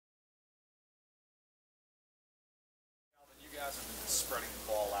spreading the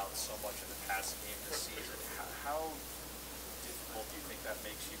ball out so much in the passing game this season. How difficult do you think that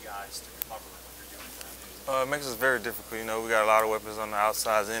makes you guys to cover when you're doing that? It makes us very difficult. You know, we got a lot of weapons on the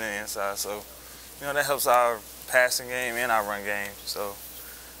outsides and the inside, so you know that helps our passing game and our run game. So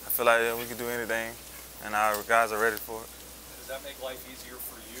I feel like we can do anything, and our guys are ready for it. Does that make life easier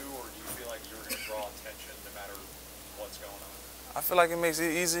for you, or do you feel like you're going to draw attention no matter what's going on? I feel like it makes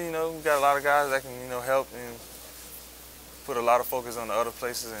it easy. You know, we got a lot of guys that can help and put a lot of focus on the other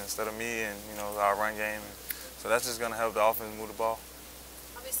places instead of me and our run game. So that's just going to help the offense move the ball.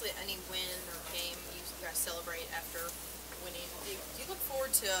 Obviously, any win or game you guys celebrate after winning. Do you look forward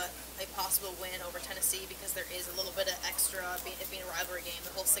to a possible win over Tennessee because there is a little bit of extra, it being a rivalry game,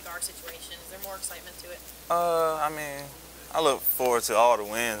 the whole cigar situation? Is there more excitement to it? I mean, I look forward to all the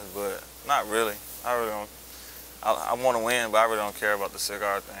wins, but not really. I really don't. I want to win, but I really don't care about the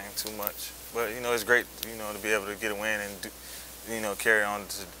cigar thing too much. But it's great, to be able to get a win and carry on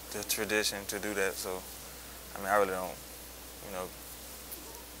the tradition to do that. So, I mean, I really don't,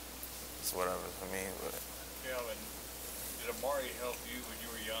 it's whatever for me. But Calvin, did Amari help you when you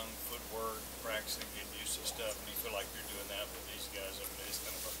were young, footwork, practicing, getting used to stuff, and you feel like you're doing that with these guys? I mean, it's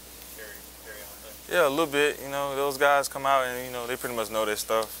kind of a carry on thing. Yeah, a little bit. Those guys come out and they pretty much know their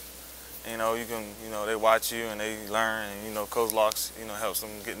stuff. You can, they watch you and they learn, and Coach Locks, helps them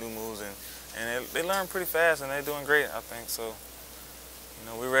get new moves, and they learn pretty fast, and they're doing great, I think. So,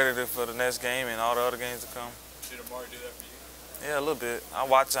 we're ready for the next game and all the other games to come. Did Amari do that for you? Yeah, a little bit. I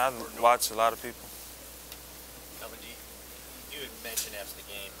watch a lot of people. Calvin, you had mentioned after the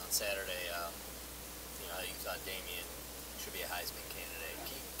game on Saturday, how you thought Damian should be a Heisman candidate.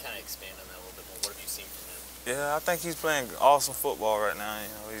 Can you kind of expand on that a little bit more? What have you seen from him? Yeah, I think he's playing awesome football right now.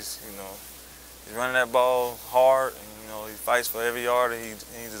 He's running that ball hard, and he fights for every yard, and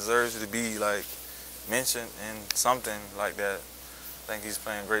he deserves to be like mentioned and something like that. I think he's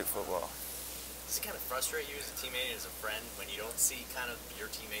playing great football. Does it kind of frustrate you as a teammate and as a friend when you don't see kind of your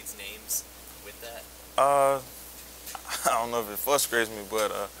teammates' names with that? I don't know if it frustrates me,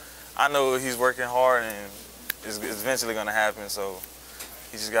 but I know he's working hard, and it's eventually going to happen. So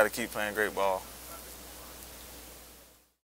he just got to keep playing great ball.